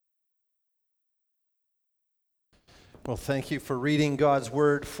Well, thank you for reading God's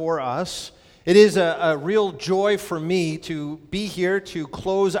Word for us. It is a real joy for me to be here to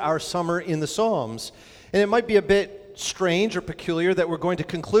close our summer in the Psalms. And it might be a bit strange or peculiar that we're going to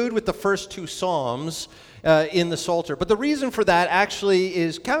conclude with the first two Psalms in the Psalter. But the reason for that actually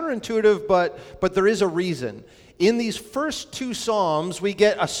is counterintuitive, but there is a reason. In these first two Psalms, we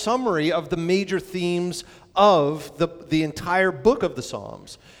get a summary of the major themes of the entire book of the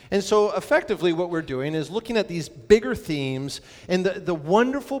Psalms. And so effectively what we're doing is looking at these bigger themes and the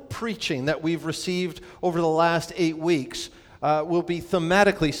wonderful preaching that we've received over the last 8 weeks will be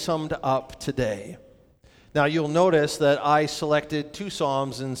thematically summed up today. Now you'll notice that I selected two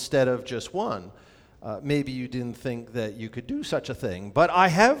Psalms instead of just one. Maybe you didn't think that you could do such a thing, but I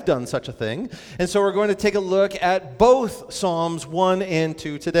have done such a thing. And so we're going to take a look at both Psalms 1 and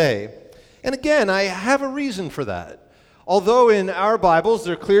 2 today. And again, I have a reason for that. Although in our Bibles,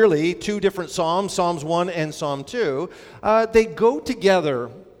 there are clearly two different Psalms, Psalms 1 and Psalm 2, they go together,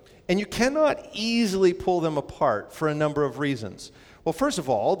 and you cannot easily pull them apart for a number of reasons. Well, first of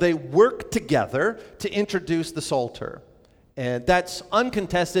all, they work together to introduce the Psalter. And that's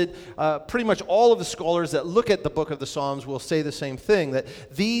uncontested. Pretty much all of the scholars that look at the book of the Psalms will say the same thing, that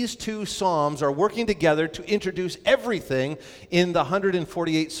these two Psalms are working together to introduce everything in the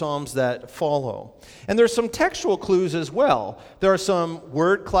 148 Psalms that follow. And there's some textual clues as well. There are some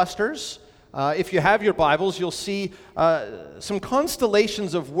word clusters. If you have your Bibles, you'll see some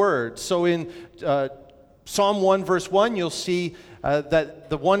constellations of words. So in Psalm 1, verse 1, you'll see that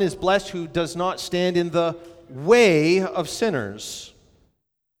the one is blessed who does not stand in the way of sinners.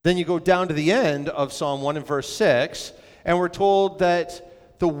 Then you go down to the end of Psalm 1 and verse 6, and we're told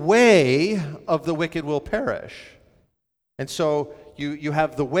that the way of the wicked will perish. And so you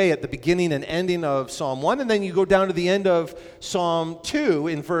have the way at the beginning and ending of Psalm 1, and then you go down to the end of Psalm 2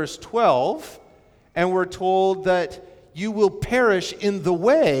 in verse 12, and we're told that you will perish in the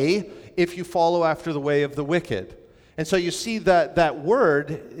way if you follow after the way of the wicked. And so you see that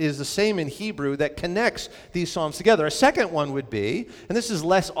word is the same in Hebrew that connects these Psalms together. A second one would be, and this is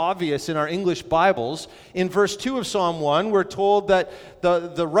less obvious in our English Bibles, in verse 2 of Psalm 1, we're told that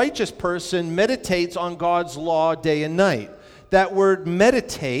the righteous person meditates on God's law day and night. That word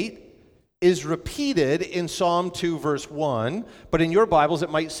meditate is repeated in Psalm 2, verse 1, but in your Bibles it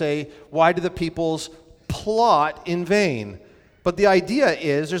might say, why do the peoples plot in vain? But the idea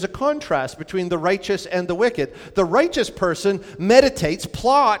is there's a contrast between the righteous and the wicked. The righteous person meditates,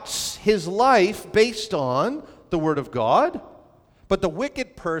 plots his life based on the Word of God, but the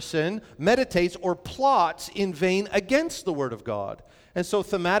wicked person meditates or plots in vain against the Word of God. And so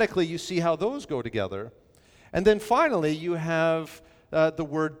thematically you see how those go together. And then finally you have the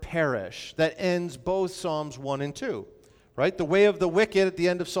word perish that ends both Psalms 1 and 2. Right? The way of the wicked at the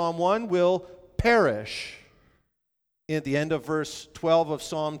end of Psalm 1 will perish. At the end of verse 12 of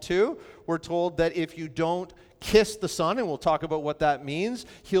Psalm 2, we're told that if you don't kiss the Son, and we'll talk about what that means,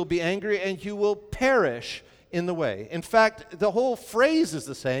 he'll be angry and you will perish in the way. In fact, the whole phrase is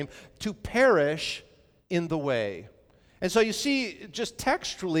the same, to perish in the way. And so you see, just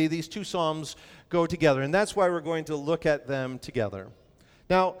textually, these two Psalms go together, and that's why we're going to look at them together.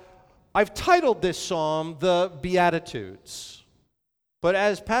 Now, I've titled this psalm, the Beatitudes. But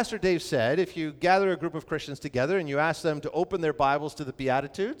as Pastor Dave said, if you gather a group of Christians together and you ask them to open their Bibles to the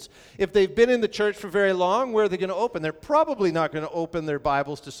Beatitudes, if they've been in the church for very long, where are they going to open? They're probably not going to open their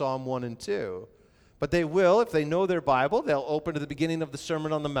Bibles to Psalm 1 and 2. But they will, if they know their Bible, they'll open to the beginning of the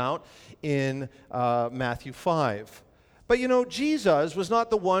Sermon on the Mount in Matthew 5. But you know, Jesus was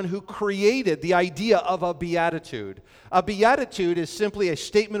not the one who created the idea of a beatitude. A beatitude is simply a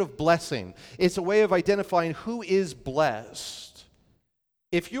statement of blessing. It's a way of identifying who is blessed.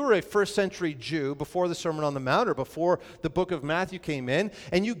 If you were a first century Jew before the Sermon on the Mount or before the book of Matthew came in,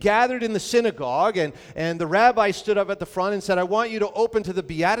 and you gathered in the synagogue and the rabbi stood up at the front and said, I want you to open to the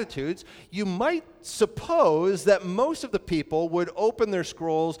Beatitudes, you might suppose that most of the people would open their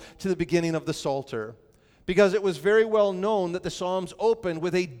scrolls to the beginning of the Psalter, because it was very well known that the Psalms opened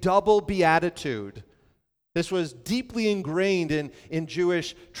with a double beatitude. This was deeply ingrained in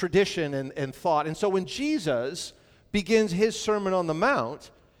Jewish tradition and thought. And so when Jesus begins his Sermon on the Mount,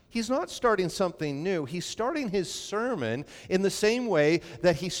 he's not starting something new. He's starting his sermon in the same way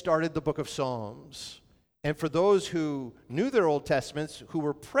that he started the book of Psalms. And for those who knew their Old Testaments, who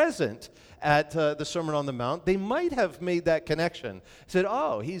were present at the Sermon on the Mount, they might have made that connection. Said,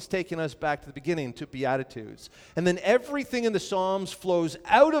 oh, he's taking us back to the beginning, to Beatitudes. And then everything in the Psalms flows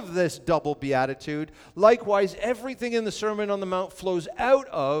out of this double beatitude. Likewise, everything in the Sermon on the Mount flows out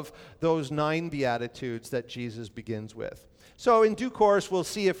of those 9 Beatitudes that Jesus begins with. So in due course, we'll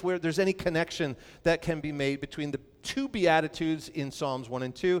see if there's any connection that can be made between the 2 Beatitudes in Psalms 1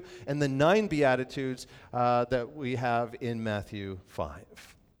 and 2 and the 9 Beatitudes that we have in Matthew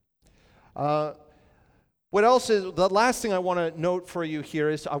 5. What else is, the last thing I want to note for you here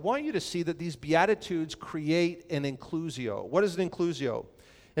is I want you to see that these Beatitudes create an inclusio. What is an inclusio?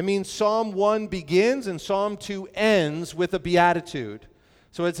 It means Psalm 1 begins and Psalm 2 ends with a beatitude.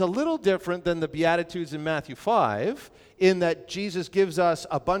 So it's a little different than the Beatitudes in Matthew 5 in that Jesus gives us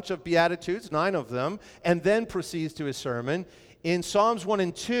a bunch of Beatitudes, 9 of them, and then proceeds to his sermon. In Psalms 1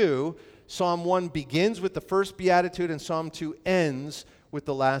 and 2, Psalm 1 begins with the first beatitude and Psalm 2 ends with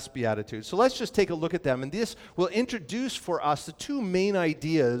the last beatitude. So let's just take a look at them. And this will introduce for us the 2 main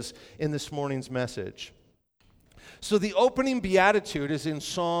ideas in this morning's message. So the opening beatitude is in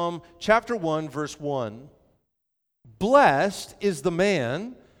Psalm chapter 1, verse 1. Blessed is the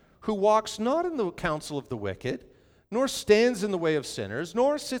man who walks not in the counsel of the wicked, nor stands in the way of sinners,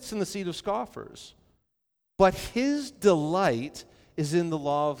 nor sits in the seat of scoffers. But his delight is in the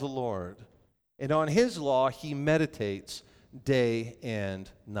law of the Lord, and on his law he meditates day and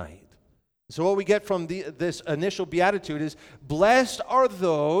night. So what we get from this initial beatitude is, blessed are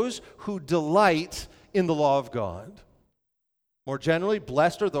those who delight in the law of God. More generally,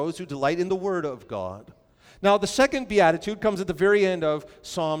 blessed are those who delight in the word of God. Now, the second beatitude comes at the very end of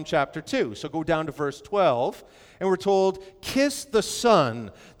Psalm chapter 2. So go down to verse 12, and we're told, kiss the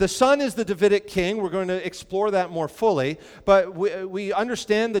Son. The Son is the Davidic king. We're going to explore that more fully, but we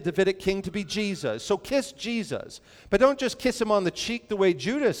understand the Davidic king to be Jesus. So kiss Jesus. But don't just kiss him on the cheek the way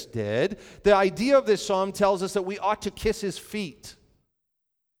Judas did. The idea of this psalm tells us that we ought to kiss his feet,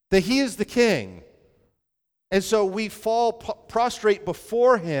 that he is the king. And so we fall prostrate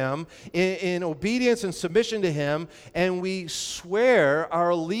before him in obedience and submission to him, and we swear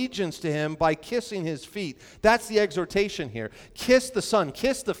our allegiance to him by kissing his feet. That's the exhortation here. Kiss the Son,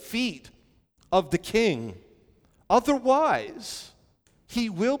 kiss the feet of the King. Otherwise, he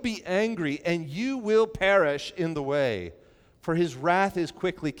will be angry, and you will perish in the way, for his wrath is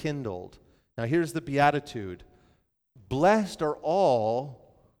quickly kindled. Now here's the beatitude. Blessed are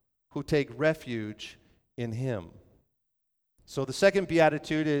all who take refuge in him. So the second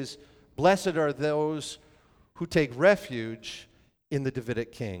beatitude is, blessed are those who take refuge in the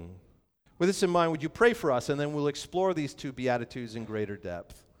Davidic king. With this in mind, would you pray for us, and then we'll explore these 2 beatitudes in greater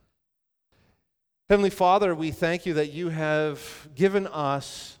depth. Heavenly Father, we thank you that you have given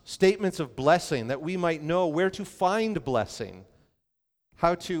us statements of blessing, that we might know where to find blessing,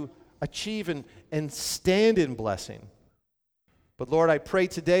 how to achieve and stand in blessing. But Lord, I pray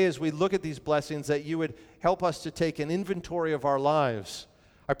today as we look at these blessings that you would help us to take an inventory of our lives.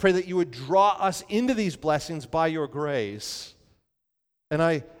 I pray that you would draw us into these blessings by your grace. And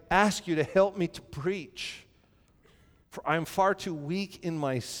I ask you to help me to preach, for I am far too weak in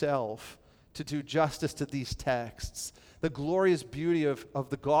myself to do justice to these texts, the glorious beauty of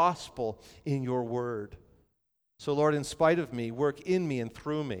the gospel in your word. So Lord, in spite of me, work in me and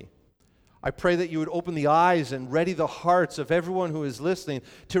through me. I pray that you would open the eyes and ready the hearts of everyone who is listening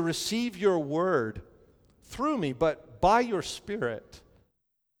to receive your word through me, but by your Spirit.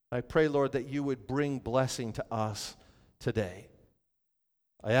 I pray, Lord, that you would bring blessing to us today.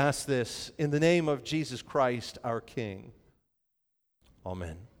 I ask this in the name of Jesus Christ, our King.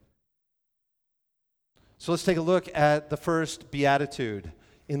 Amen. So let's take a look at the first beatitude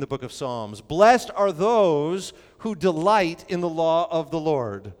in the book of Psalms. Blessed are those who delight in the law of the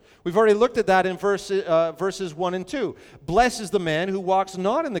Lord. We've already looked at that in verses 1 and 2. Blessed is the man who walks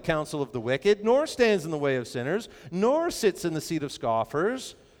not in the counsel of the wicked, nor stands in the way of sinners, nor sits in the seat of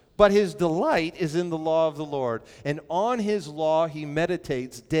scoffers, but his delight is in the law of the Lord, and on his law he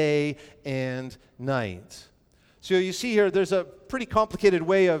meditates day and night. So you see here, there's a pretty complicated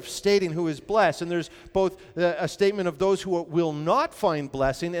way of stating who is blessed, and there's both a statement of those who will not find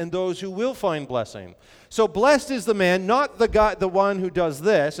blessing and those who will find blessing. So blessed is the man, not the one who does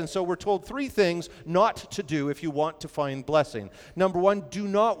this, and so we're told 3 things not to do if you want to find blessing. Number 1, do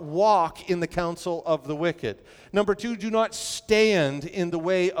not walk in the counsel of the wicked. Number 2, do not stand in the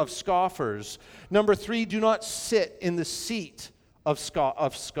way of scoffers. Number 3, do not sit in the seat of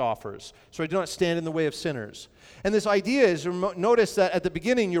scoffers. So do not stand in the way of sinners. And this idea is, notice that at the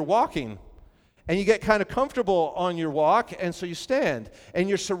beginning you're walking, and you get kind of comfortable on your walk, and so you stand, and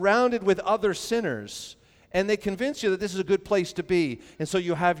you're surrounded with other sinners, and they convince you that this is a good place to be, and so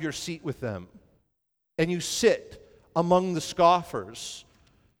you have your seat with them, and you sit among the scoffers.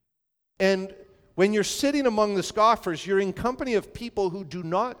 And when you're sitting among the scoffers, you're in company of people who do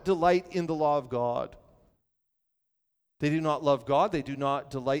not delight in the law of God. They do not love God. They do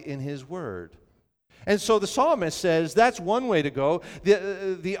not delight in his word. And so the psalmist says that's one way to go.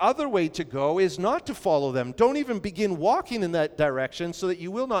 The other way to go is not to follow them. Don't even begin walking in that direction so that you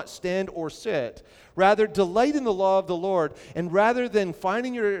will not stand or sit. Rather, delight in the law of the Lord, and rather than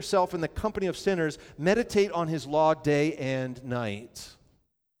finding yourself in the company of sinners, meditate on his law day and night.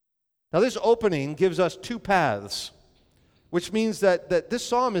 Now this opening gives us two paths, which means that this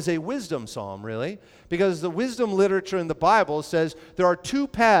psalm is a wisdom psalm, really, because the wisdom literature in the Bible says there are two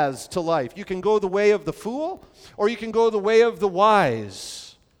paths to life. You can go the way of the fool, or you can go the way of the wise.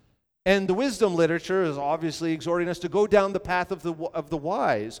 And the wisdom literature is obviously exhorting us to go down the path of the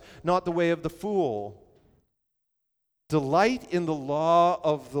wise, not the way of the fool. Delight in the law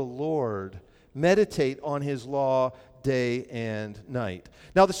of the Lord. Meditate on his law day and night.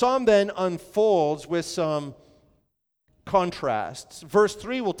 Now the psalm then unfolds with some contrasts. Verse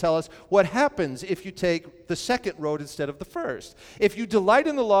 3 will tell us what happens if you take the second road instead of the first. If you delight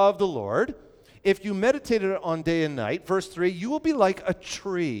in the law of the Lord, if you meditate on day and night, verse 3, you will be like a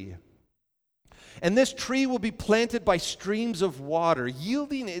tree. And this tree will be planted by streams of water,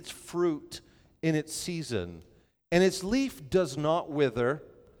 yielding its fruit in its season. And its leaf does not wither.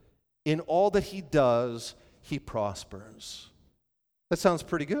 In all that he does, he prospers. That sounds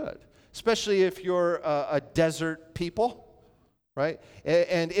pretty good. Especially if you're a desert people, right?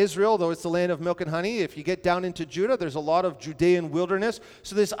 And Israel, though it's the land of milk and honey, if you get down into Judah, there's a lot of Judean wilderness.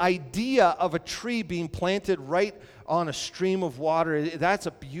 So this idea of a tree being planted right on a stream of water, that's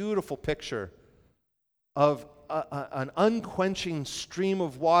a beautiful picture of an unquenching stream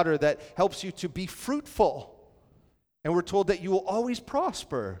of water that helps you to be fruitful. And we're told that you will always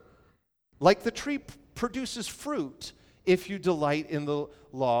prosper, like the tree produces fruit if you delight in the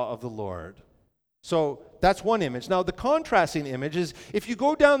law of the Lord. So that's one image. Now the contrasting image is if you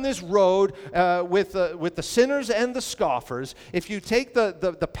go down this road with the sinners and the scoffers, if you take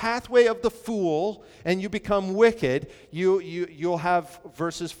the pathway of the fool and you become wicked, you'll have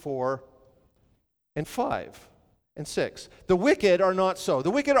verses 4 and 5 and 6. The wicked are not so.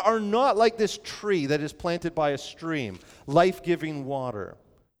 The wicked are not like this tree that is planted by a stream, life-giving water.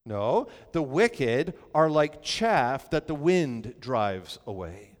 No, the wicked are like chaff that the wind drives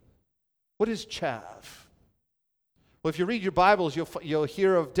away. What is chaff? Well, if you read your Bibles, you'll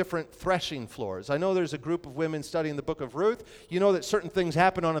hear of different threshing floors. I know there's a group of women studying the book of Ruth. You know that certain things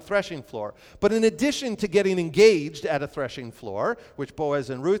happen on a threshing floor. But in addition to getting engaged at a threshing floor, which Boaz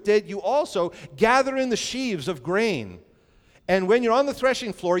and Ruth did, you also gather in the sheaves of grain. And when you're on the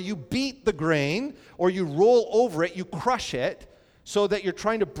threshing floor, you beat the grain, or you roll over it, you crush it, so that you're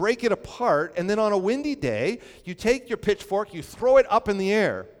trying to break it apart, and then on a windy day, you take your pitchfork, you throw it up in the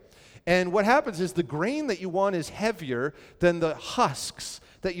air. And what happens is the grain that you want is heavier than the husks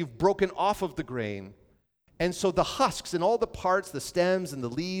that you've broken off of the grain. And so the husks and all the parts, the stems and the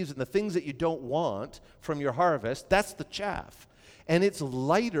leaves and the things that you don't want from your harvest, that's the chaff. And it's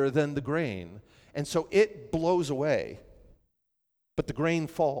lighter than the grain. And so it blows away. But the grain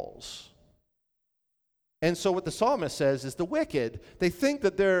falls. And so what the psalmist says is the wicked, they think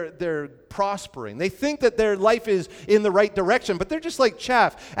that they're prospering. They think that their life is in the right direction, but they're just like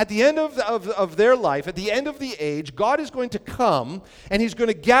chaff. At the end of their life, at the end of the age, God is going to come, and he's going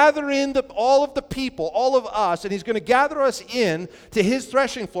to gather in all of the people, all of us, and he's going to gather us in to his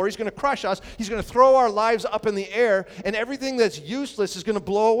threshing floor. He's going to crush us. He's going to throw our lives up in the air, and everything that's useless is going to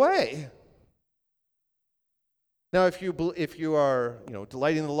blow away. Now, if you are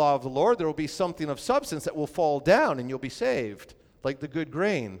delighting in the law of the Lord, there will be something of substance that will fall down and you'll be saved, like the good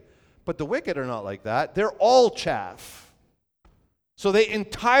grain. But the wicked are not like that. They're all chaff. So they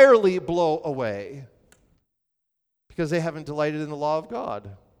entirely blow away because they haven't delighted in the law of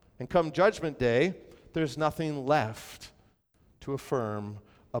God. And come judgment day, there's nothing left to affirm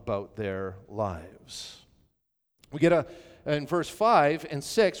about their lives. In verse 5 and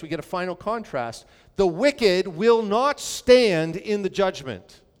 6, we get a final contrast. The wicked will not stand in the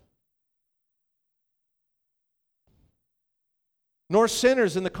judgment, nor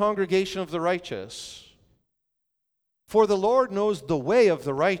sinners in the congregation of the righteous. For the Lord knows the way of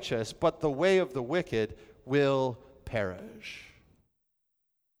the righteous, but the way of the wicked will perish.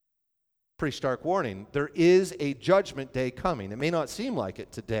 Pretty stark warning. There is a judgment day coming. It may not seem like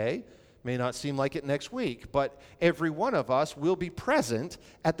it today, may not seem like it next week, but every one of us will be present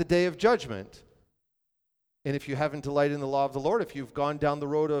at the day of judgment. And if you haven't delighted in the law of the Lord, if you've gone down the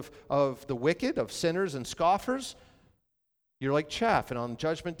road of the wicked, of sinners and scoffers, you're like chaff, and on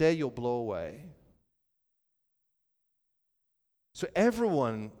judgment day you'll blow away. So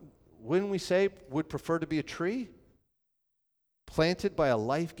everyone, when we say, would prefer to be a tree planted by a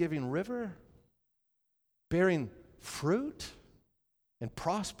life-giving river, bearing fruit and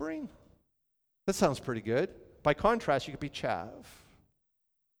prospering. That sounds pretty good. By contrast, you could be chaff.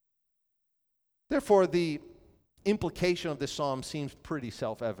 Therefore, the implication of this psalm seems pretty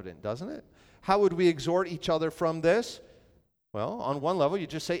self-evident, doesn't it? How would we exhort each other from this? Well, on one level, you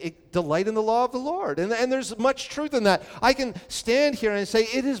just say, delight in the law of the Lord. And there's much truth in that. I can stand here and say,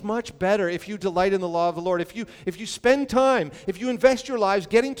 it is much better if you delight in the law of the Lord. If you spend time, if you invest your lives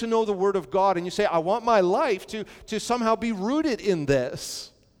getting to know the Word of God, and you say, I want my life to somehow be rooted in this.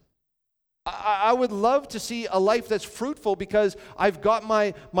 I would love to see a life that's fruitful because I've got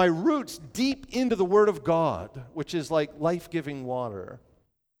my roots deep into the Word of God, which is like life-giving water.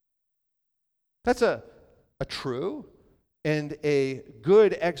 That's a true and a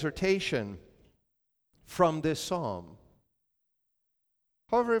good exhortation from this psalm.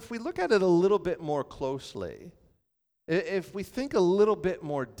 However, if we look at it a little bit more closely, if we think a little bit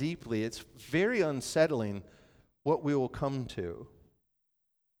more deeply, it's very unsettling what we will come to.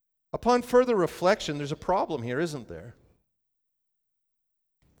 Upon further reflection, there's a problem here, isn't there?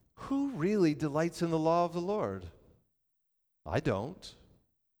 Who really delights in the law of the Lord? I don't.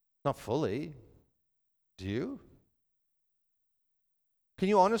 Not fully. Do you? Can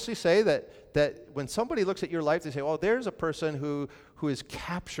you honestly say that when somebody looks at your life, they say, oh, there's a person who is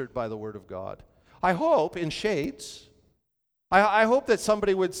captured by the Word of God? I hope, in shades, I hope that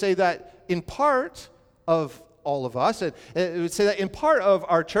somebody would say that in part of all of us, and it would say that in part of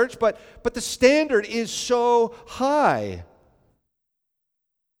our church, but the standard is so high.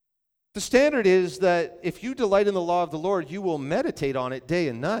 The standard is that if you delight in the law of the Lord, you will meditate on it day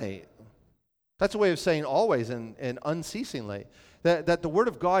and night. That's a way of saying always and unceasingly. That the Word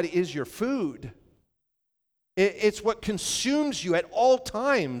of God is your food. It's what consumes you at all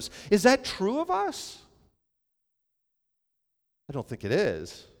times. Is that true of us? I don't think it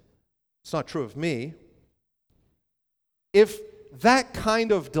is. It's not true of me. If that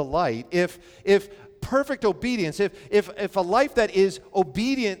kind of delight, if perfect obedience, if a life that is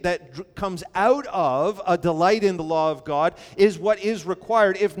obedient, that comes out of a delight in the law of God, is what is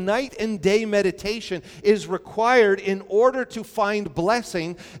required, if night and day meditation is required in order to find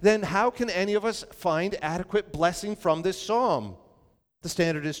blessing, then how can any of us find adequate blessing from this psalm? The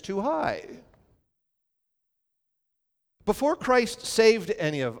standard is too high. Before Christ saved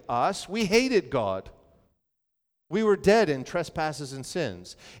any of us, we hated God. We were dead in trespasses and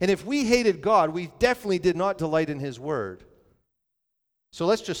sins. And if we hated God, we definitely did not delight in His Word. So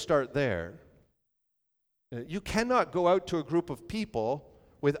let's just start there. You cannot go out to a group of people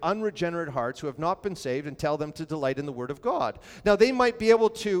with unregenerate hearts who have not been saved and tell them to delight in the Word of God. Now, they might be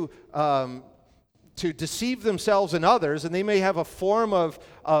able to deceive themselves and others, and they may have a form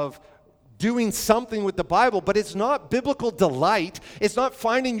of doing something with the Bible, but it's not biblical delight. It's not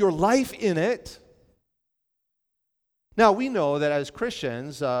finding your life in it. Now, we know that as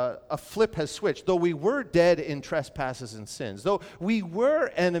Christians, a flip has switched. Though we were dead in trespasses and sins, though we were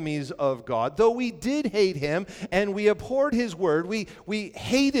enemies of God, though we did hate Him and we abhorred His Word, we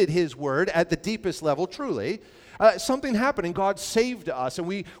hated His Word at the deepest level, truly, something happened and God saved us and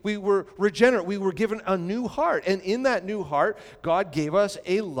we were regenerate. We were given a new heart. And in that new heart, God gave us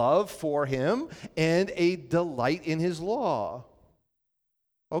a love for Him and a delight in His law.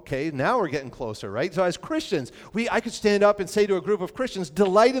 Okay, now we're getting closer, right? So as Christians, I could stand up and say to a group of Christians,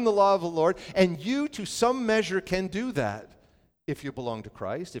 delight in the law of the Lord, and you to some measure can do that if you belong to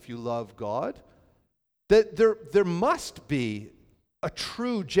Christ, if you love God. That there must be a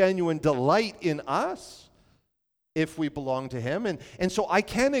true, genuine delight in us if we belong to Him. And so I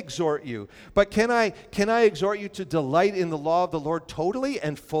can exhort you, but can I exhort you to delight in the law of the Lord totally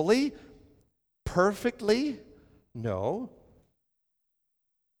and fully, perfectly? No.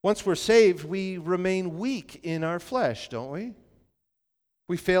 Once we're saved, we remain weak in our flesh, don't we?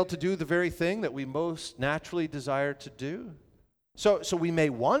 We fail to do the very thing that we most naturally desire to do. So we may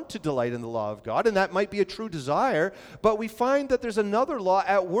want to delight in the law of God, and that might be a true desire, but we find that there's another law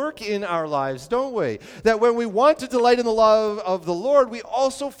at work in our lives, don't we? That when we want to delight in the law of the Lord, we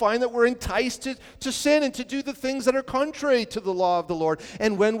also find that we're enticed to sin and to do the things that are contrary to the law of the Lord.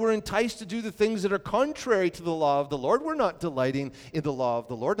 And when we're enticed to do the things that are contrary to the law of the Lord, we're not delighting in the law of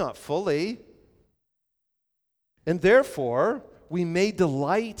the Lord, not fully. And therefore, we may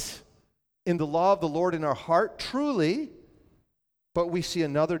delight in the law of the Lord in our heart, truly, but we see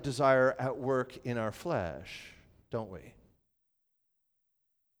another desire at work in our flesh, don't we?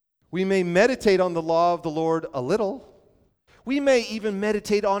 We may meditate on the law of the Lord a little. We may even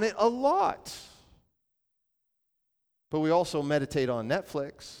meditate on it a lot. But we also meditate on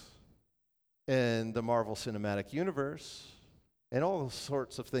Netflix and the Marvel Cinematic Universe and all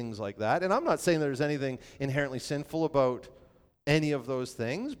sorts of things like that. And I'm not saying there's anything inherently sinful about any of those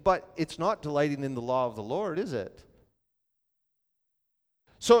things, but it's not delighting in the law of the Lord, is it?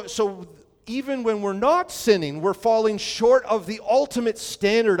 So even when we're not sinning, we're falling short of the ultimate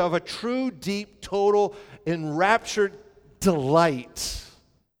standard of a true, deep, total, enraptured delight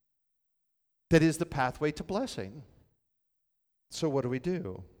that is the pathway to blessing. So what do we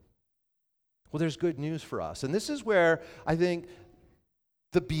do? Well, there's good news for us. And this is where I think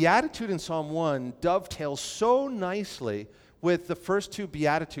the Beatitude in Psalm 1 dovetails so nicely with the first two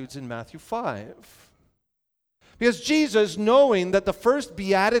Beatitudes in Matthew 5. Because Jesus, knowing that the first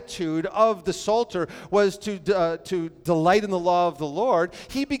beatitude of the Psalter was to delight in the law of the Lord,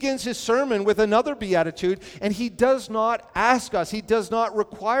 he begins his sermon with another beatitude, and he does not ask us, he does not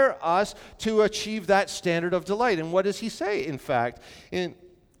require us to achieve that standard of delight. And what does he say, in fact? In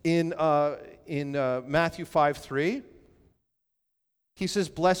Matthew 5:3, he says,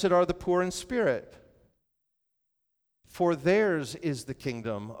 "Blessed are the poor in spirit, for theirs is the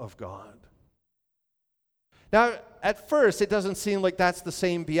kingdom of God." Now, at first, it doesn't seem like that's the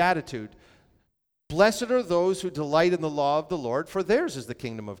same beatitude. Blessed are those who delight in the law of the Lord, for theirs is the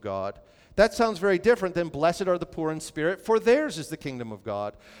kingdom of God. That sounds very different than blessed are the poor in spirit, for theirs is the kingdom of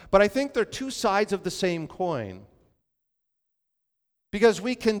God. But I think they're two sides of the same coin. Because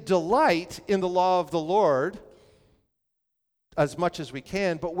we can delight in the law of the Lord as much as we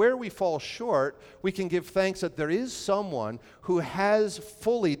can, but where we fall short, we can give thanks that there is someone who has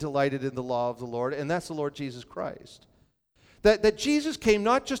fully delighted in the law of the Lord, and that's the Lord Jesus Christ. That Jesus came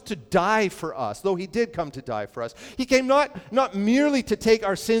not just to die for us, though he did come to die for us. He came not merely to take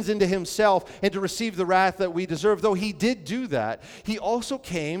our sins into himself and to receive the wrath that we deserve, though he did do that. He also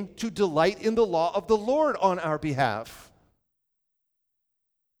came to delight in the law of the Lord on our behalf.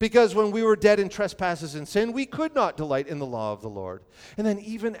 Because when we were dead in trespasses and sin, we could not delight in the law of the Lord. And then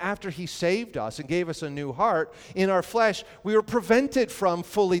even after he saved us and gave us a new heart in our flesh, we were prevented from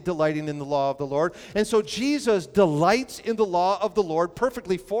fully delighting in the law of the Lord. And so Jesus delights in the law of the Lord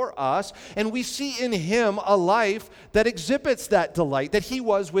perfectly for us, and we see in him a life that exhibits that delight, that he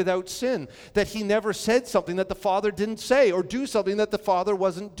was without sin, that he never said something that the Father didn't say or do something that the Father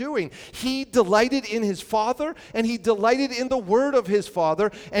wasn't doing. He delighted in his Father, and he delighted in the word of his Father,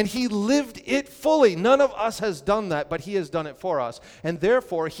 and he lived it fully. None of us has done that, but he has done it for us. And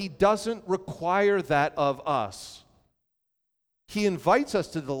therefore, he doesn't require that of us. He invites us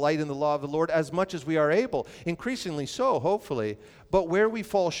to delight in the law of the Lord as much as we are able, increasingly so, hopefully. But where we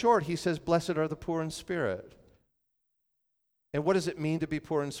fall short, he says, blessed are the poor in spirit. And what does it mean to be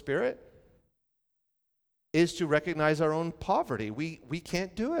poor in spirit? Is to recognize our own poverty. We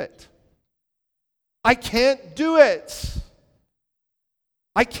can't do it. I can't do it.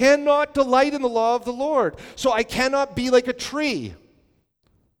 I cannot delight in the law of the Lord. So I cannot be like a tree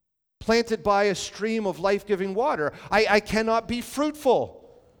planted by a stream of life-giving water. I cannot be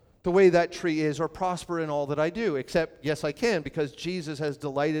fruitful the way that tree is or prosper in all that I do. Except, yes, I can, because Jesus has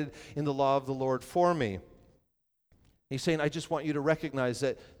delighted in the law of the Lord for me. He's saying, I just want you to recognize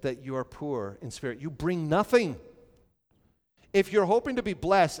that you are poor in spirit. You bring nothing. If you're hoping to be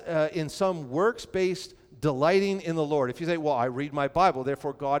blessed in some works-based delighting in the Lord, if you say, well, I read my Bible,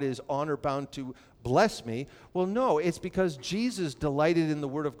 therefore God is honor-bound to bless me. Well, no, it's because Jesus delighted in the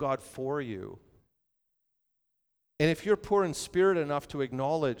Word of God for you. And if you're poor in spirit enough to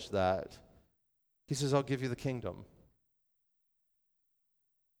acknowledge that, he says, I'll give you the kingdom.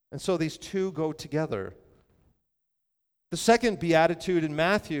 And so these two go together. The second beatitude in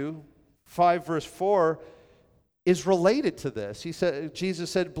Matthew 5, verse 4, is related to this. Jesus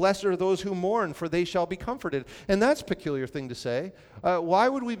said, blessed are those who mourn, for they shall be comforted. And that's a peculiar thing to say. Why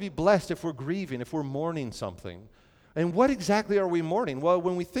would we be blessed if we're grieving, if we're mourning something? And what exactly are we mourning? Well,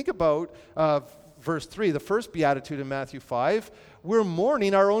 when we think about verse 3, the first beatitude in Matthew 5, we're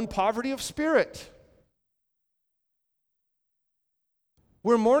mourning our own poverty of spirit.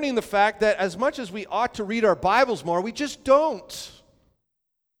 We're mourning the fact that as much as we ought to read our Bibles more, we just don't.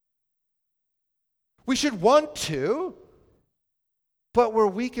 We should want to, but we're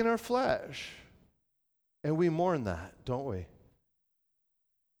weak in our flesh. And we mourn that, don't we?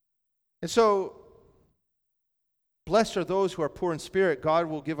 And so, blessed are those who are poor in spirit. God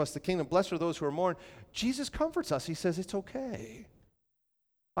will give us the kingdom. Blessed are those who are mourning. Jesus comforts us. He says, it's okay.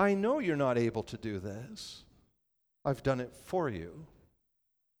 I know you're not able to do this. I've done it for you.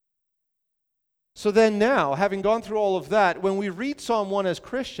 So then now, having gone through all of that, when we read Psalm 1 as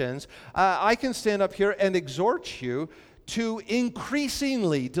Christians, I can stand up here and exhort you to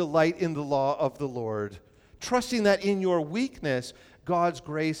increasingly delight in the law of the Lord, trusting that in your weakness, God's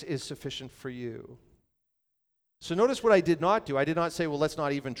grace is sufficient for you. So notice what I did not do. I did not say, well, let's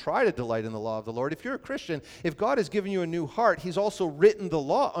not even try to delight in the law of the Lord. If you're a Christian, if God has given you a new heart, He's also written the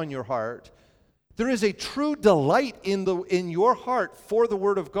law on your heart. There is a true delight in your heart for the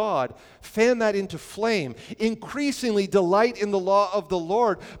Word of God. Fan that into flame. Increasingly delight in the law of the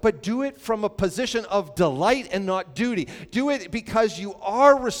Lord, but do it from a position of delight and not duty. Do it because you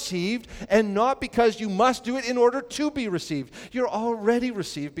are received and not because you must do it in order to be received. You're already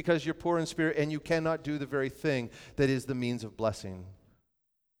received because you're poor in spirit and you cannot do the very thing that is the means of blessing.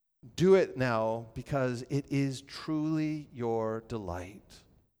 Do it now because it is truly your delight.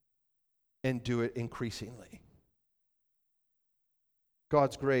 And do it increasingly.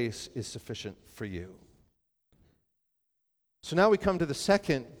 God's grace is sufficient for you. So now we come to the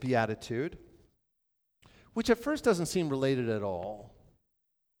second beatitude, which at first doesn't seem related at all.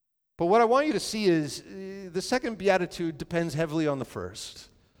 But what I want you to see is the second beatitude depends heavily on the first.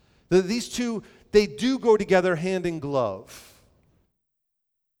 These two, they do go together hand in glove.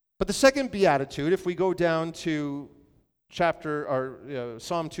 But the second beatitude, if we go down to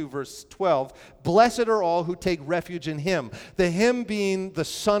Psalm 2, verse 12, blessed are all who take refuge in Him. The Him being the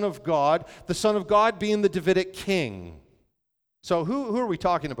Son of God being the Davidic king. So who are we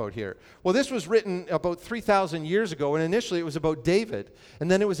talking about here? Well, this was written about 3,000 years ago, and initially it was about David,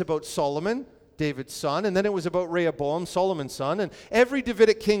 and then it was about Solomon, David's son, and then it was about Rehoboam, Solomon's son, and every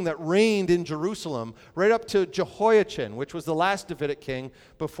Davidic king that reigned in Jerusalem, right up to Jehoiachin, which was the last Davidic king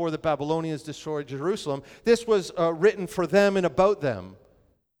before the Babylonians destroyed Jerusalem. This was written for them and about them.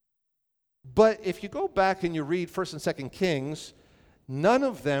 But if you go back and you read 1st and 2nd Kings, none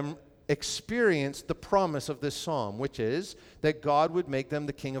of them experienced the promise of this psalm, which is that God would make them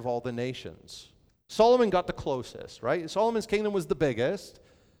the king of all the nations. Solomon got the closest, right? Solomon's kingdom was the biggest.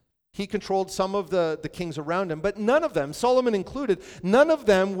 He controlled some of the kings around him, but none of them, Solomon included, none of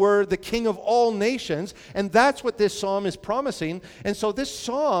them were the king of all nations, and that's what this psalm is promising. And so this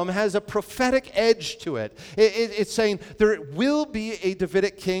psalm has a prophetic edge to it. It's saying there will be a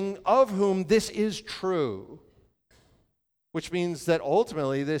Davidic king of whom this is true, which means that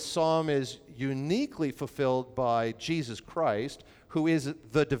ultimately this psalm is uniquely fulfilled by Jesus Christ, who is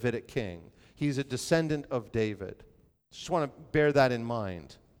the Davidic king. He's a descendant of David. Just want to bear that in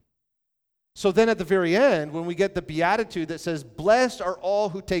mind. So then at the very end, when we get the beatitude that says, blessed are all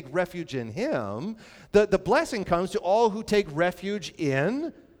who take refuge in Him, the blessing comes to all who take refuge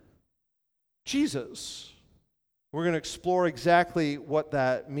in Jesus. We're going to explore exactly what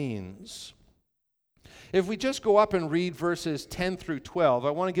that means. If we just go up and read verses 10 through 12,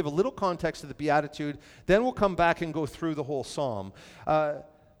 I want to give a little context to the beatitude, then we'll come back and go through the whole psalm.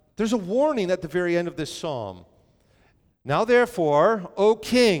 There's a warning at the very end of this psalm. Now therefore, O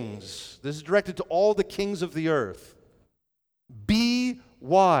kings, this is directed to all the kings of the earth, be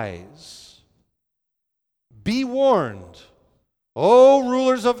wise, be warned, O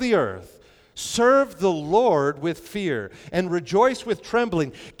rulers of the earth, serve the Lord with fear and rejoice with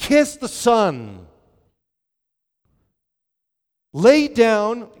trembling, kiss the Son. Lay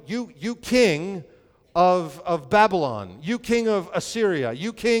down, you king of Babylon, you king of Assyria,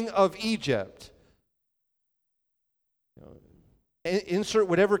 you king of Egypt. Insert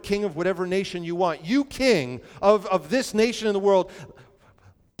whatever king of whatever nation you want. You king of this nation in the world,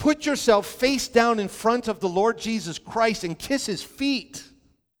 put yourself face down in front of the Lord Jesus Christ and kiss His feet.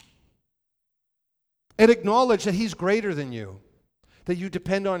 And acknowledge that He's greater than you. That you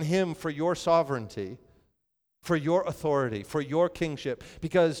depend on Him for your sovereignty, for your authority, for your kingship.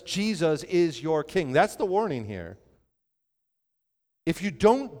 Because Jesus is your king. That's the warning here. If you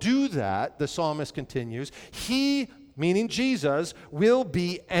don't do that, the psalmist continues, He, meaning Jesus, will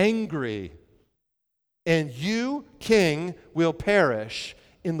be angry, and you, king, will perish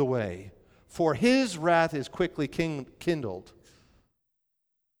in the way, for His wrath is quickly kindled.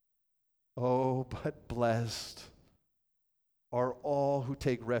 Oh, but blessed are all who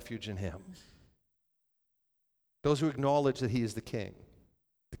take refuge in Him, those who acknowledge that He is the King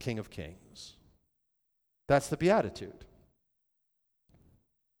of kings. That's the beatitude.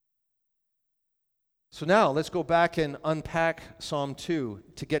 So now let's go back and unpack Psalm 2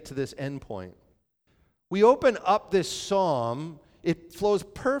 to get to this end point. We open up this psalm, it flows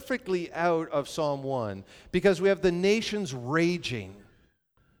perfectly out of Psalm 1 because we have the nations raging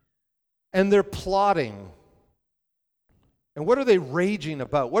and they're plotting. And what are they raging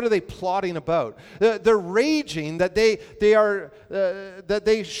about? What are they plotting about? They're raging that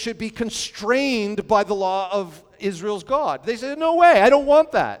they should be constrained by the law of Israel's God. They say, no way, I don't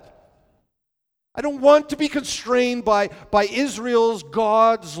want that. I don't want to be constrained by Israel's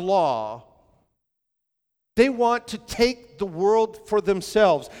God's law. They want to take the world for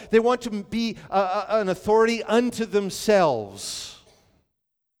themselves. They want to be an authority unto themselves.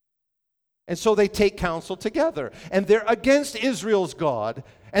 And so they take counsel together. And they're against Israel's God.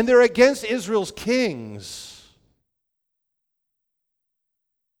 And they're against Israel's kings.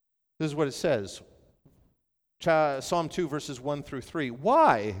 This is what it says. Psalm 2, verses 1 through 3.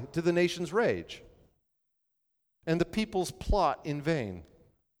 Why do the nations rage, and the peoples plot in vain?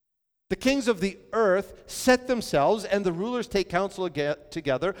 The kings of the earth set themselves, and the rulers take counsel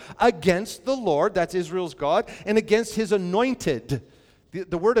together against the Lord, that's Israel's God, and against his anointed.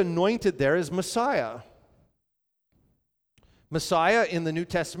 The word anointed there is Messiah. Messiah in the New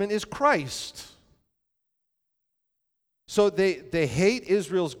Testament is Christ. So they hate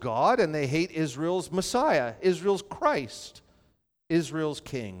Israel's God, and they hate Israel's Messiah, Israel's Christ, Israel's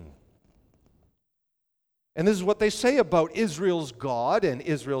King. And this is what they say about Israel's God and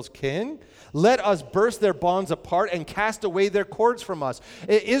Israel's King. Let us burst their bonds apart and cast away their cords from us.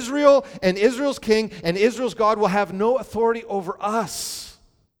 Israel and Israel's King and Israel's God will have no authority over us,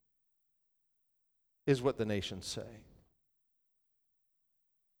 is what the nations say.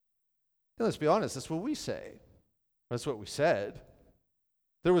 And let's be honest, that's what we say. That's what we said.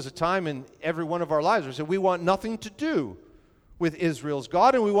 There was a time in every one of our lives where we said we want nothing to do with Israel's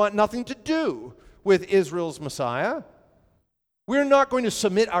God, and we want nothing to do with Israel's Messiah. We're not going to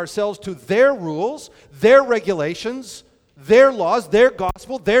submit ourselves to their rules, their regulations, their laws, their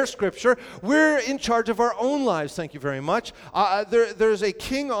gospel, their scripture. We're in charge of our own lives, thank you very much. There's a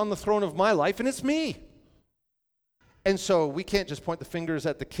king on the throne of my life, and it's me. And so we can't just point the fingers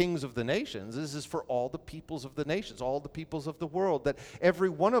at the kings of the nations. This is for all the peoples of the nations, all the peoples of the world, that every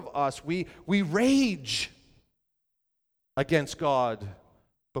one of us, we rage against God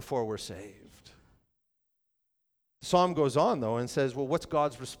before we're saved. The psalm goes on, though, and says, well, what's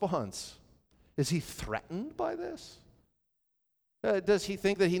God's response? Is he threatened by this? Does he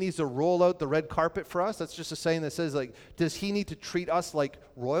think that he needs to roll out the red carpet for us? That's just a saying that says, like, does he need to treat us like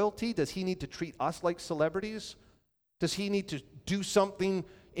royalty? Does he need to treat us like celebrities? Does he need to do something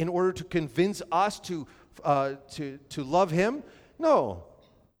in order to convince us to love him? No.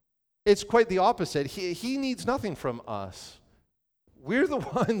 It's quite the opposite. He needs nothing from us. We're the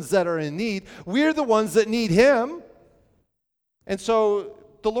ones that are in need. We're the ones that need him. And so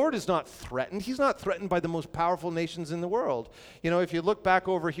the Lord is not threatened. He's not threatened by the most powerful nations in the world. You know, if you look back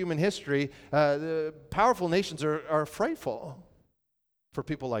over human history, the powerful nations are frightful for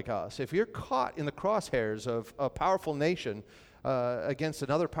people like us. If you're caught in the crosshairs of a powerful nation against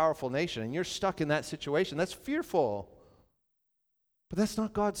another powerful nation, and you're stuck in that situation, that's fearful. But that's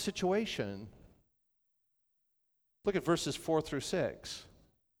not God's situation. Look at verses 4 through 6.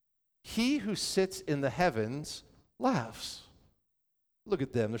 He who sits in the heavens laughs. Look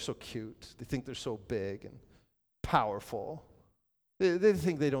at them, they're so cute. They think they're so big and powerful. They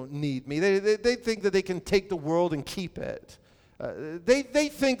think they don't need me. They think that they can take the world and keep it. They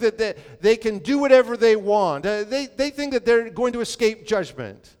think that they can do whatever they want. They think that they're going to escape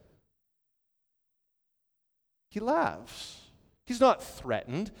judgment. He laughs. He's not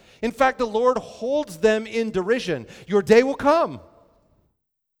threatened. In fact, the Lord holds them in derision. Your day will come.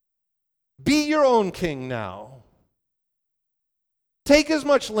 Be your own king now. Take as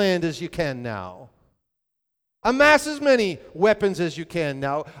much land as you can now. Amass as many weapons as you can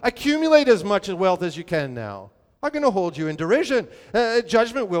now. Accumulate as much wealth as you can now. I'm going to hold you in derision.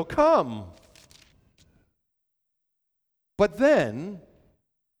 Judgment will come. But then,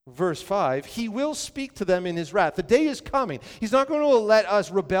 verse 5, he will speak to them in his wrath. The day is coming. He's not going to let us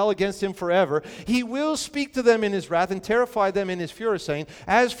rebel against him forever. He will speak to them in his wrath and terrify them in his fury, saying,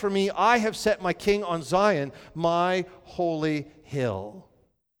 as for me, I have set my king on Zion, my holy hill.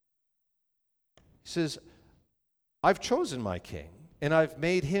 He says, I've chosen my king. And I've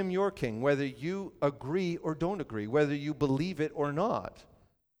made him your king, whether you agree or don't agree, whether you believe it or not.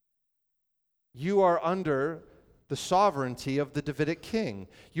 You are under the sovereignty of the Davidic king.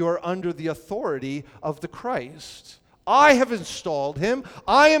 You are under the authority of the Christ. I have installed him.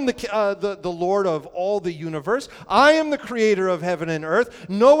 I am the Lord of all the universe. I am the creator of heaven and earth.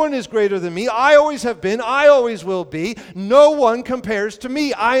 No one is greater than me. I always have been. I always will be. No one compares to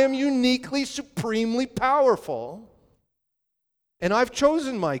me. I am uniquely, supremely powerful. And I've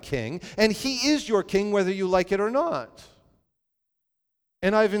chosen my king, and he is your king whether you like it or not.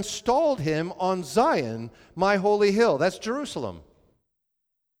 And I've installed him on Zion, my holy hill. That's Jerusalem.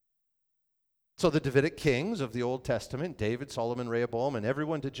 So the Davidic kings of the Old Testament, David, Solomon, Rehoboam, and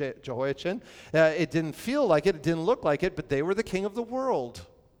everyone to Jehoiachin, it didn't feel like it didn't look like it, but they were the king of the world.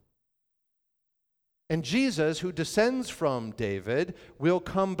 And Jesus, who descends from David, will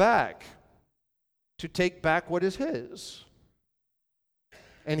come back to take back what is his.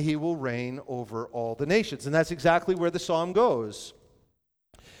 And he will reign over all the nations. And that's exactly where the psalm goes.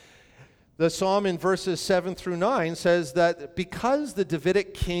 The psalm in verses 7 through 9 says that because the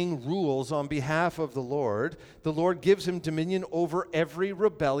Davidic king rules on behalf of the Lord gives him dominion over every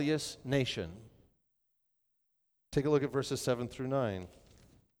rebellious nation. Take a look at verses 7 through 9.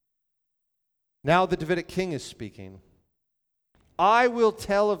 Now the Davidic king is speaking. I will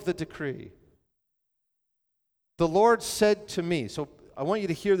tell of the decree. The Lord said to me, so I want you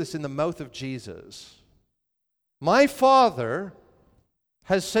to hear this in the mouth of Jesus. My Father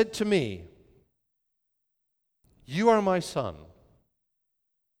has said to me, you are my son.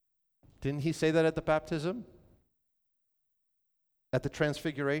 Didn't he say that at the baptism? At the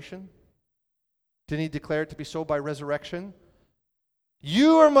transfiguration? Didn't he declare it to be so by resurrection?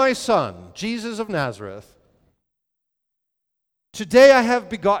 You are my son, Jesus of Nazareth. Today I have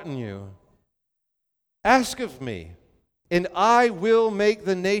begotten you. Ask of me, and I will make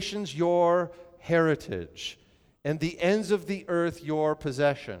the nations your heritage, and the ends of the earth your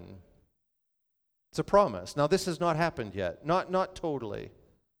possession. It's a promise. Now, this has not happened yet. Not totally.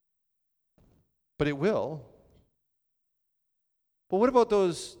 But it will. But what about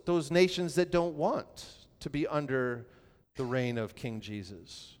those nations that don't want to be under the reign of King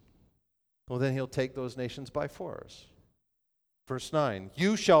Jesus? Well, then he'll take those nations by force. Verse 9,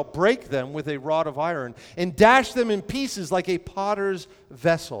 you shall break them with a rod of iron and dash them in pieces like a potter's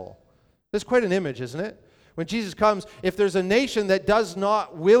vessel. That's quite an image, isn't it? When Jesus comes, if there's a nation that does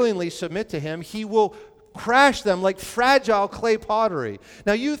not willingly submit to him, he will crash them like fragile clay pottery.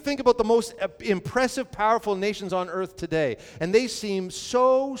 Now you think about the most impressive, powerful nations on earth today, and they seem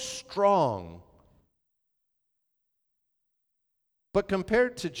so strong. But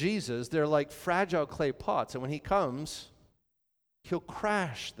compared to Jesus, they're like fragile clay pots, and when he comes, he'll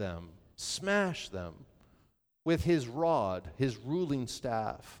crash them, smash them with his rod, his ruling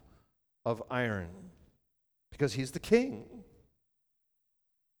staff of iron. Because he's the king.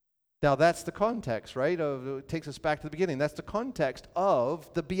 Now that's the context, right? It takes us back to the beginning. That's the context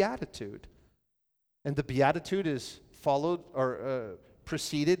of the Beatitude. And the Beatitude is followed or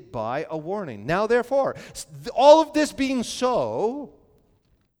preceded by a warning. Now therefore, all of this being so,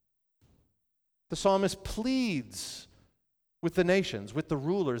 the psalmist pleads with the nations, with the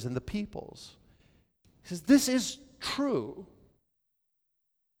rulers and the peoples. He says, this is true.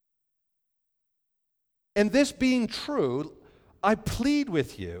 And this being true, I plead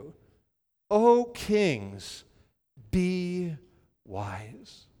with you, O kings, be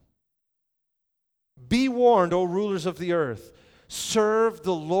wise. Be warned, O rulers of the earth. Serve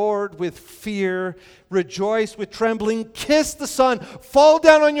the Lord with fear. Rejoice with trembling. Kiss the Son. Fall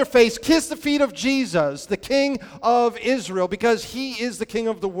down on your face. Kiss the feet of Jesus, the King of Israel, because he is the King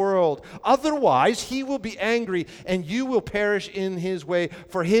of the world. Otherwise, he will be angry and you will perish in his way,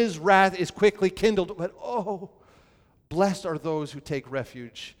 for his wrath is quickly kindled. But oh, blessed are those who take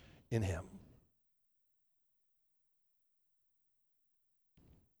refuge in him.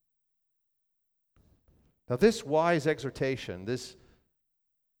 Now this wise exhortation, this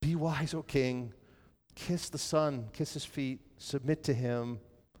be wise, O king, kiss the Son, kiss his feet, submit to him,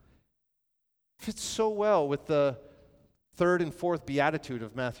 fits so well with the third and fourth beatitude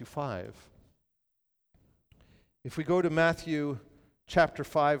of Matthew 5. If we go to Matthew chapter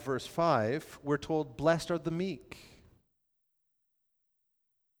 5, verse 5, we're told, blessed are the meek,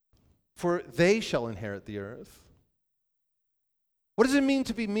 for they shall inherit the earth. What does it mean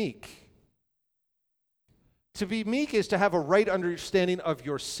to be meek? To be meek is to have a right understanding of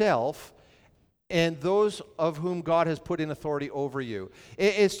yourself and those of whom God has put in authority over you.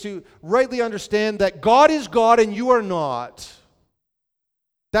 It is to rightly understand that God is God and you are not.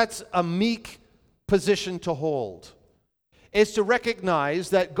 That's a meek position to hold. It's to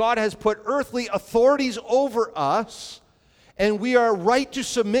recognize that God has put earthly authorities over us and we are right to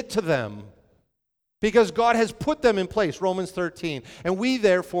submit to them. Because God has put them in place, Romans 13. And we,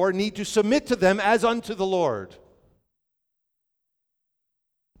 therefore, need to submit to them as unto the Lord.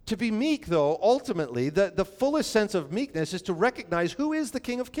 To be meek, though, ultimately, the fullest sense of meekness is to recognize who is the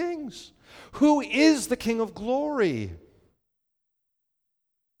King of Kings. Who is the King of Glory?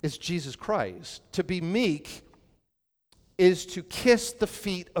 It's Jesus Christ. To be meek is to kiss the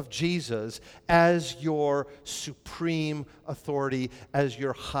feet of Jesus as your supreme authority, as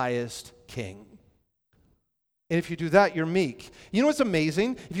your highest King. And if you do that, you're meek. You know what's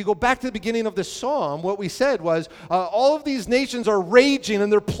amazing? If you go back to the beginning of this psalm, what we said was, all of these nations are raging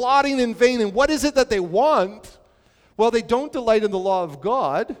and they're plotting in vain. And what is it that they want? Well, they don't delight in the law of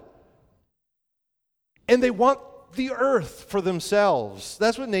God. And they want the earth for themselves.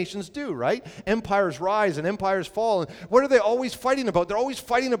 That's what nations do, right? Empires rise and empires fall. And what are they always fighting about? They're always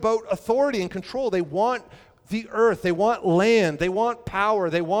fighting about authority and control. They want the earth. They want land. They want power.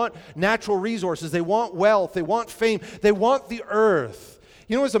 They want natural resources. They want wealth. They want fame. They want the earth.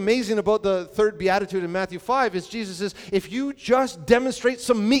 You know what's amazing about the third beatitude in Matthew 5 is Jesus says, if you just demonstrate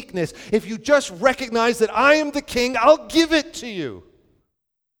some meekness, if you just recognize that I am the king, I'll give it to you.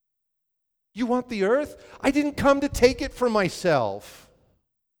 You want the earth? I didn't come to take it for myself.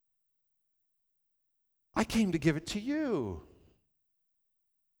 I came to give it to you.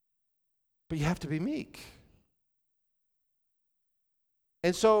 But you have to be meek.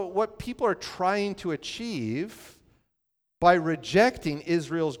 And so what people are trying to achieve by rejecting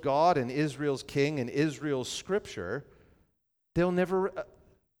Israel's God and Israel's king and Israel's scripture, they'll never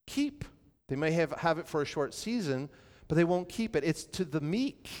keep. They may have it for a short season, but they won't keep it. It's to the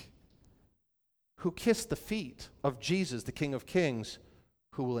meek who kiss the feet of Jesus, the King of Kings,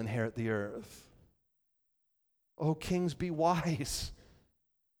 who will inherit the earth. Oh, kings, be wise.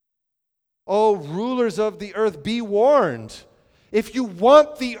 Oh, rulers of the earth, be warned. If you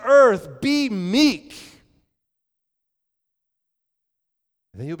want the earth, be meek.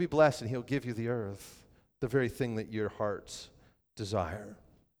 Then you'll be blessed and he'll give you the earth, the very thing that your hearts desire.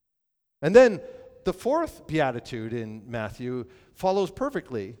 And then the fourth beatitude in Matthew follows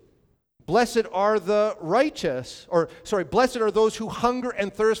perfectly. Blessed are the righteous, blessed are those who hunger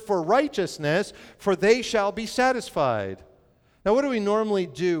and thirst for righteousness, for they shall be satisfied. Now, what do we normally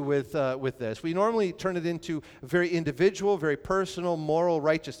do with this? We normally turn it into a very individual, very personal, moral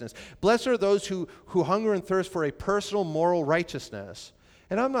righteousness. Blessed are those who hunger and thirst for a personal, moral righteousness.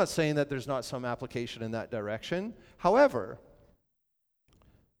 And I'm not saying that there's not some application in that direction. However,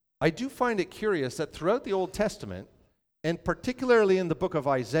 I do find it curious that throughout the Old Testament, and particularly in the book of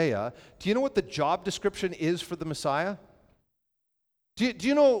Isaiah, do you know what the job description is for the Messiah? Do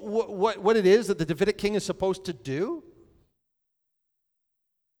you know what it is that the Davidic king is supposed to do?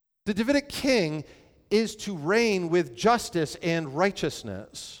 The Davidic king is to reign with justice and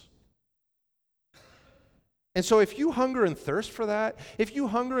righteousness. And so if you hunger and thirst for that, if you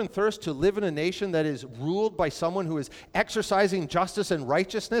hunger and thirst to live in a nation that is ruled by someone who is exercising justice and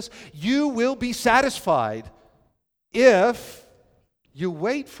righteousness, you will be satisfied if you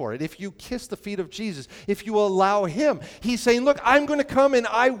wait for it, if you kiss the feet of Jesus, if you allow him. He's saying, look, I'm going to come and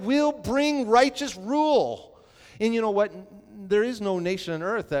I will bring righteous rule. And you know what? There is no nation on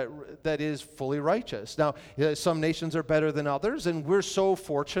earth that is fully righteous. Now, some nations are better than others, and we're so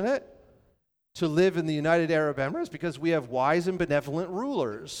fortunate to live in the United Arab Emirates because we have wise and benevolent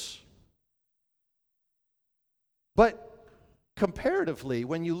rulers. But comparatively,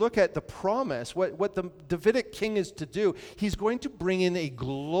 when you look at the promise, what the Davidic king is to do, he's going to bring in a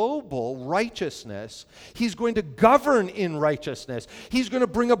global righteousness. He's going to govern in righteousness. He's going to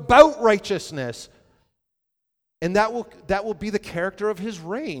bring about righteousness. And that will be the character of his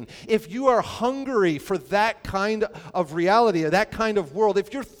reign. If you are hungry for that kind of reality, or that kind of world,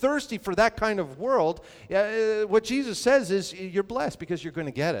 if you're thirsty for that kind of world, what Jesus says is you're blessed because you're going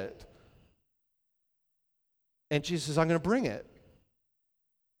to get it. And Jesus says, I'm going to bring it.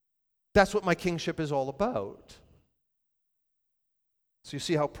 That's what my kingship is all about. So you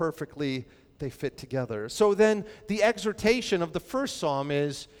see how perfectly they fit together. So then the exhortation of the first psalm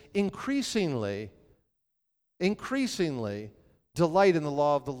is increasingly delight in the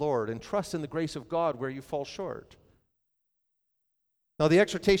law of the Lord and trust in the grace of God where you fall short. Now the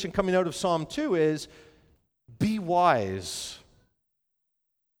exhortation coming out of Psalm 2 is be wise.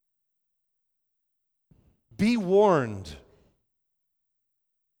 Be warned.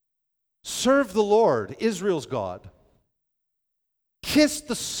 Serve the Lord, Israel's God. Kiss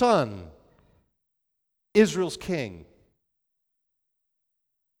the Son, Israel's King.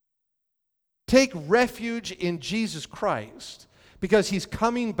 Take refuge in Jesus Christ because he's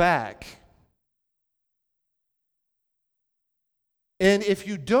coming back. And if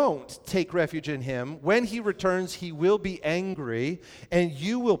you don't take refuge in him, when he returns, he will be angry and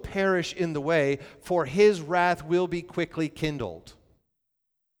you will perish in the way, for his wrath will be quickly kindled.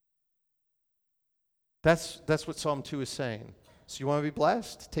 That's what Psalm 2 is saying. So you want to be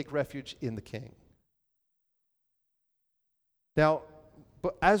blessed? Take refuge in the King. Now,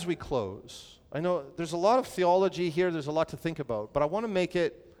 but as we close, I know there's a lot of theology here, there's a lot to think about, but I want to make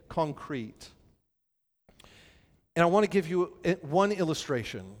it concrete. And I want to give you one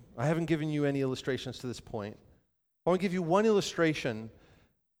illustration. I haven't given you any illustrations to this point. I want to give you one illustration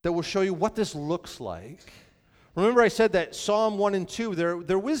that will show you what this looks like. Remember I said that Psalm 1 and 2,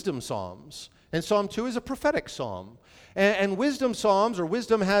 they're wisdom psalms. And Psalm 2 is a prophetic psalm. And wisdom psalms, or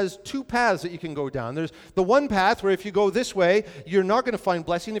wisdom, has two paths that you can go down. There's the one path where if you go this way, you're not going to find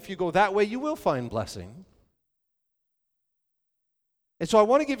blessing. If you go that way, you will find blessing. And so I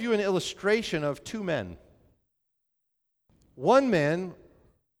want to give you an illustration of two men. One man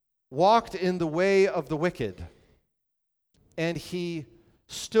walked in the way of the wicked, and he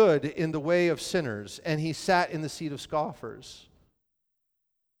stood in the way of sinners, and he sat in the seat of scoffers.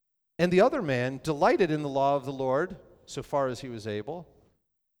 And the other man delighted in the law of the Lord, so far as he was able,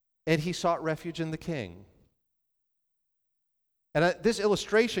 and he sought refuge in the King. And this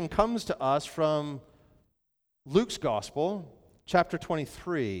illustration comes to us from Luke's Gospel, chapter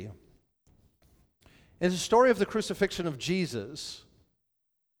 23. It's a story of the crucifixion of Jesus.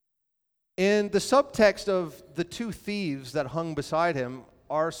 And the subtext of the two thieves that hung beside him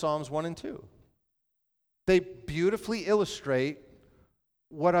are Psalms 1 and 2. They beautifully illustrate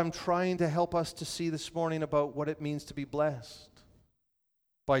what I'm trying to help us to see this morning about what it means to be blessed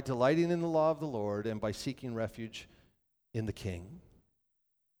by delighting in the law of the Lord and by seeking refuge in the King.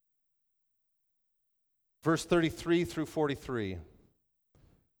 Verse 33 through 43.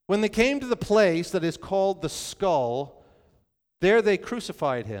 When they came to the place that is called the Skull, there they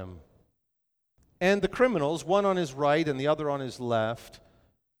crucified him, and the criminals, one on his right and the other on his left.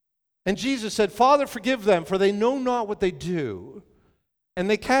 And Jesus said, Father, forgive them, for they know not what they do. And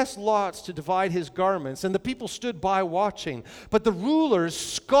they cast lots to divide his garments, and the people stood by watching. But the rulers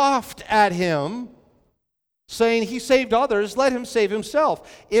scoffed at him, saying, He saved others, let him save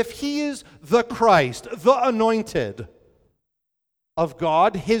himself. If he is the Christ, the anointed of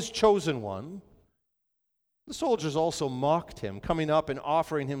God, his chosen one. The soldiers also mocked him, coming up and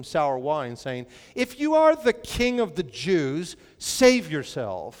offering him sour wine, saying, If you are the King of the Jews, save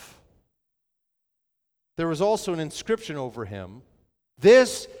yourself. There was also an inscription over him,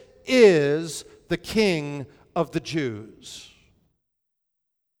 This is the King of the Jews.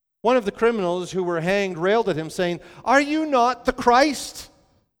 One of the criminals who were hanged railed at him, saying, Are you not the Christ?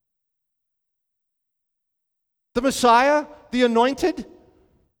 The Messiah, the anointed?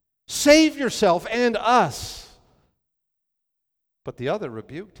 Save yourself and us. But the other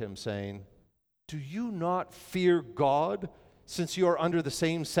rebuked him, saying, Do you not fear God, since you are under the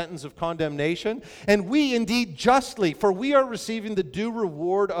same sentence of condemnation? And we indeed justly, for we are receiving the due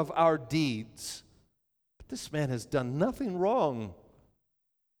reward of our deeds. But this man has done nothing wrong.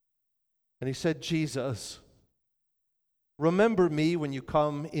 And he said, Jesus, remember me when you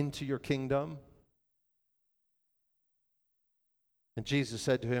come into your kingdom. And Jesus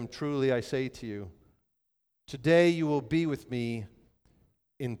said to him, Truly I say to you, today you will be with me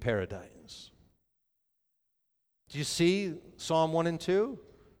in paradise. Do you see Psalm 1 and 2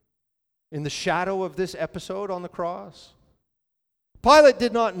 in the shadow of this episode on the cross? Pilate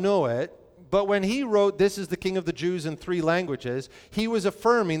did not know it, but when he wrote, This is the King of the Jews in 3 languages, he was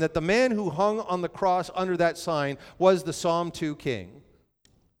affirming that the man who hung on the cross under that sign was the Psalm 2 king.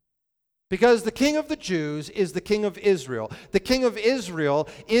 Because the King of the Jews is the King of Israel. The King of Israel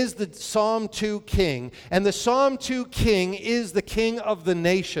is the Psalm 2 king. And the Psalm 2 king is the King of the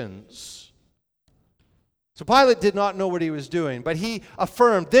nations. So Pilate did not know what he was doing, but he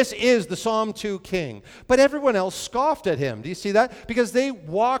affirmed, this is the Psalm 2 king. But everyone else scoffed at him. Do you see that? Because they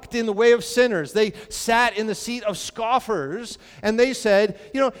walked in the way of sinners. They sat in the seat of scoffers. And they said,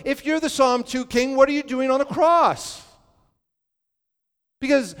 if you're the Psalm 2 king, what are you doing on a cross?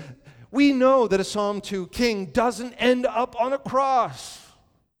 Because we know that a Psalm 2 king doesn't end up on a cross.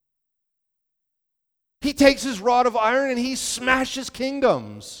 He takes his rod of iron and he smashes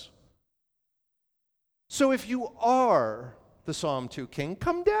kingdoms. So if you are the Psalm 2 king,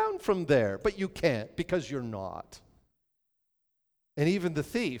 come down from there. But you can't, because you're not. And even the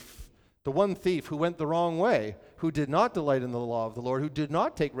thief, the one thief who went the wrong way, who did not delight in the law of the Lord, who did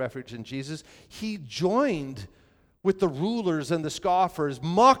not take refuge in Jesus, he joined with the rulers and the scoffers,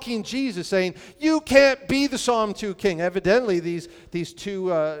 mocking Jesus, saying, you can't be the Psalm 2 king. Evidently, these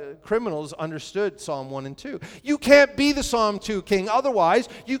two criminals understood Psalm 1 and 2. You can't be the Psalm 2 king. Otherwise,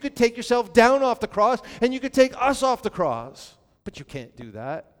 you could take yourself down off the cross, and you could take us off the cross. But you can't do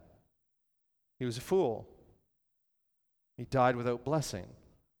that. He was a fool. He died without blessing.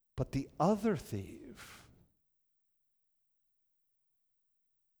 But the other thief,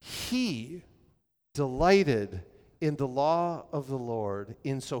 he delighted in the law of the Lord,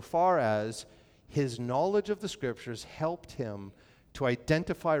 insofar as his knowledge of the Scriptures helped him to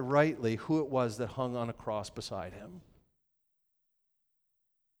identify rightly who it was that hung on a cross beside him.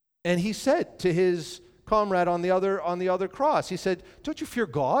 And he said to his comrade on the other cross, he said, don't you fear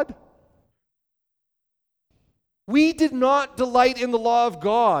God? We did not delight in the law of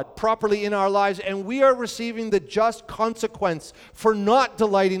God properly in our lives, and we are receiving the just consequence for not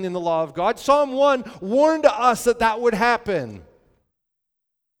delighting in the law of God. Psalm 1 warned us that that would happen.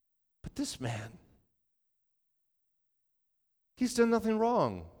 But this man, he's done nothing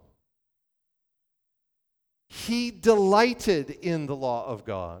wrong. He delighted in the law of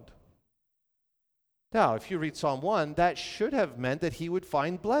God. Now, if you read Psalm 1, that should have meant that he would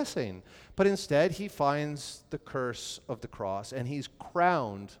find blessing. But instead, he finds the curse of the cross, and he's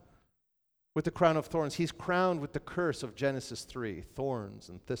crowned with the crown of thorns. He's crowned with the curse of Genesis 3, thorns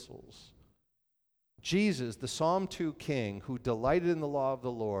and thistles. Jesus, the Psalm 2 king, who delighted in the law of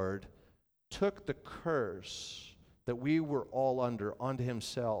the Lord, took the curse that we were all under onto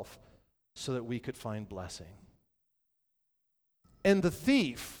himself so that we could find blessing. And the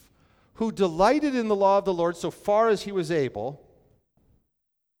thief, who delighted in the law of the Lord so far as he was able,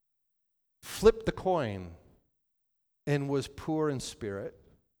 flipped the coin and was poor in spirit.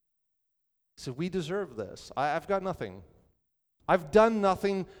 He said, we deserve this. I've got nothing. I've done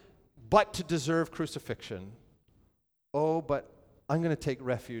nothing but to deserve crucifixion. Oh, but I'm going to take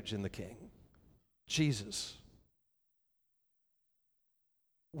refuge in the King. Jesus,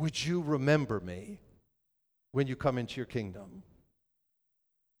 would you remember me when you come into your kingdom?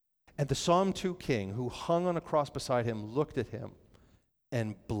 And the Psalm 2 king, who hung on a cross beside him, looked at him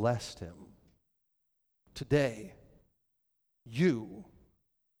and blessed him. Today, you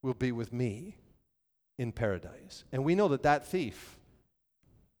will be with me in paradise. And we know that that thief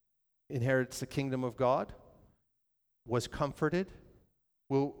inherits the kingdom of God, was comforted,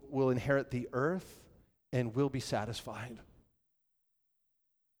 will inherit the earth, and will be satisfied.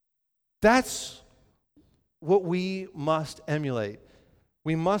 That's what we must emulate.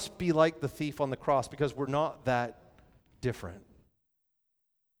 We must be like the thief on the cross because we're not that different.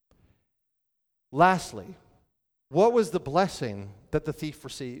 Lastly, what was the blessing that the thief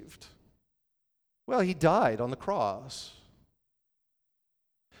received? Well, he died on the cross.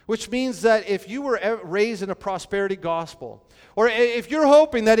 Which means that if you were raised in a prosperity gospel, or if you're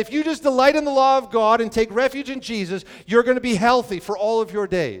hoping that if you just delight in the law of God and take refuge in Jesus, you're going to be healthy for all of your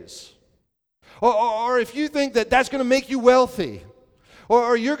days. Or if you think that that's going to make you wealthy,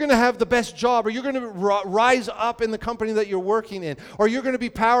 or you're going to have the best job, or you're going to rise up in the company that you're working in, or you're going to be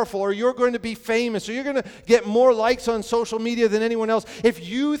powerful, or you're going to be famous, or you're going to get more likes on social media than anyone else. If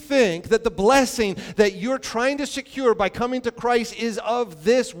you think that the blessing that you're trying to secure by coming to Christ is of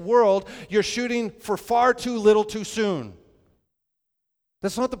this world, you're shooting for far too little too soon.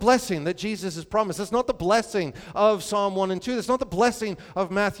 That's not the blessing that Jesus has promised. That's not the blessing of Psalm 1 and 2. That's not the blessing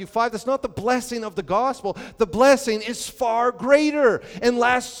of Matthew 5. That's not the blessing of the gospel. The blessing is far greater and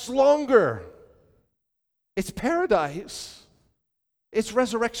lasts longer. It's paradise. It's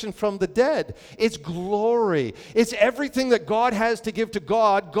resurrection from the dead. It's glory. It's everything that God has to give to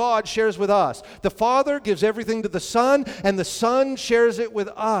God, God shares with us. The Father gives everything to the Son, and the Son shares it with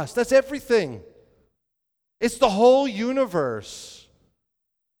us. That's everything. It's the whole universe.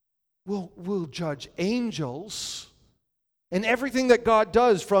 We'll judge angels. And everything that God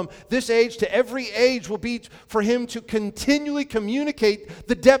does from this age to every age will be for him to continually communicate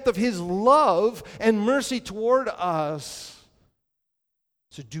the depth of his love and mercy toward us.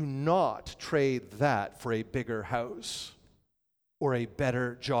 So do not trade that for a bigger house or a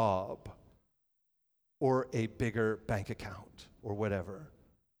better job or a bigger bank account or whatever.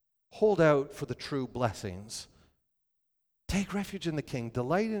 Hold out for the true blessings. Take refuge in the King.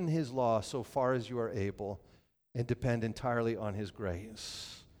 Delight in his law so far as you are able, and depend entirely on his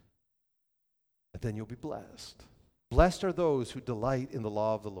grace. And then you'll be blessed. Blessed are those who delight in the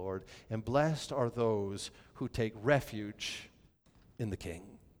law of the Lord, and blessed are those who take refuge in the King.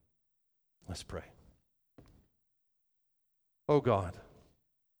 Let's pray. Oh God,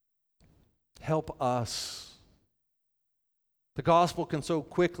 help us. The gospel can so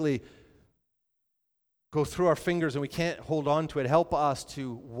quickly go through our fingers and we can't hold on to it. Help us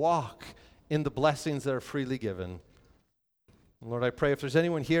to walk in the blessings that are freely given. Lord, I pray if there's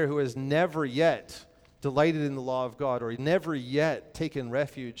anyone here who has never yet delighted in the law of God or never yet taken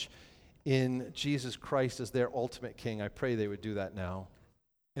refuge in Jesus Christ as their ultimate King, I pray they would do that now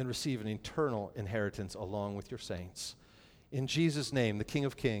and receive an eternal inheritance along with your saints. In Jesus' name, the King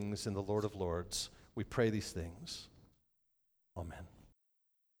of Kings and the Lord of Lords, we pray these things. Amen.